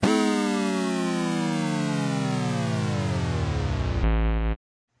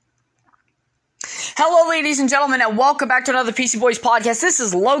Hello, ladies and gentlemen, and welcome back to another PC Boys podcast. This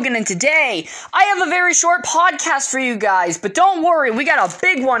is Logan, and today I have a very short podcast for you guys, but don't worry, we got a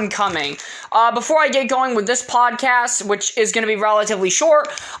big one coming. Before I get going with this podcast, which is going to be relatively short,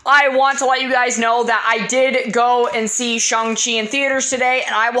 I want to let you guys know that I did go and see Shang-Chi in theaters today,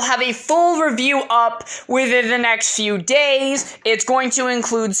 and I will have a full review up within the next few days. It's going to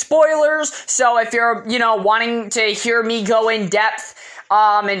include spoilers, so if you're, wanting to hear me go in depth,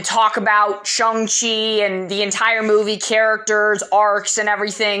 and talk about Shang-Chi and the entire movie, characters, arcs, and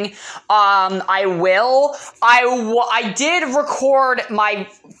everything, I will. I did record my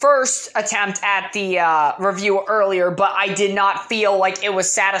first attempt at the review earlier, but I did not feel like it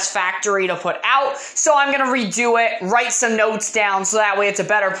was satisfactory to put out, so I'm going to redo it, write some notes down, so that way it's a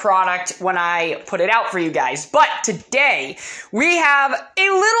better product when I put it out for you guys. But today, we have a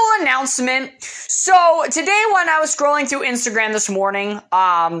little announcement. So, today when I was scrolling through Instagram this morning,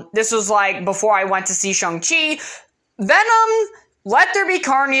 this was like before I went to see Shang-Chi, Venom, Let There Be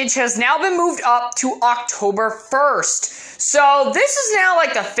Carnage has now been moved up to October 1st. So this is now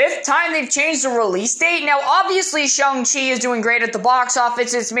like the fifth time they've changed the release date. Now obviously Shang-Chi is doing great at the box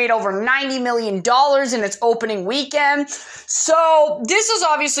office. It's made over $90 million in its opening weekend. So this is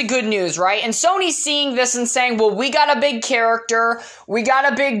obviously good news, right? And Sony's seeing this and saying, well, we got a big character, we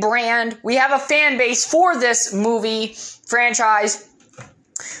got a big brand, we have a fan base for this movie franchise.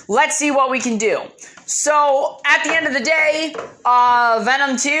 Let's see what we can do. So, at the end of the day,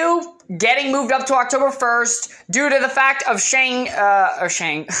 Venom 2 getting moved up to October 1st due to the fact of Shang-Chi's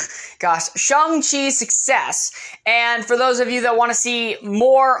success. And for those of you that want to see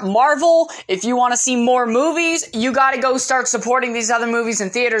more Marvel, if you want to see more movies, you got to go start supporting these other movies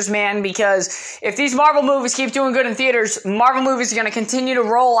in theaters, man, because if these Marvel movies keep doing good in theaters, Marvel movies are going to continue to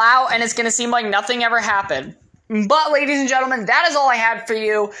roll out, and it's going to seem like nothing ever happened. But, ladies and gentlemen, that is all I had for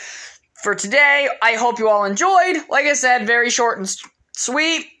you for today. I hope you all enjoyed. Like I said, very short and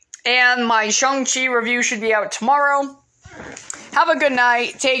sweet. And my Shang-Chi review should be out tomorrow. Have a good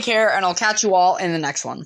night. Take care, and I'll catch you all in the next one.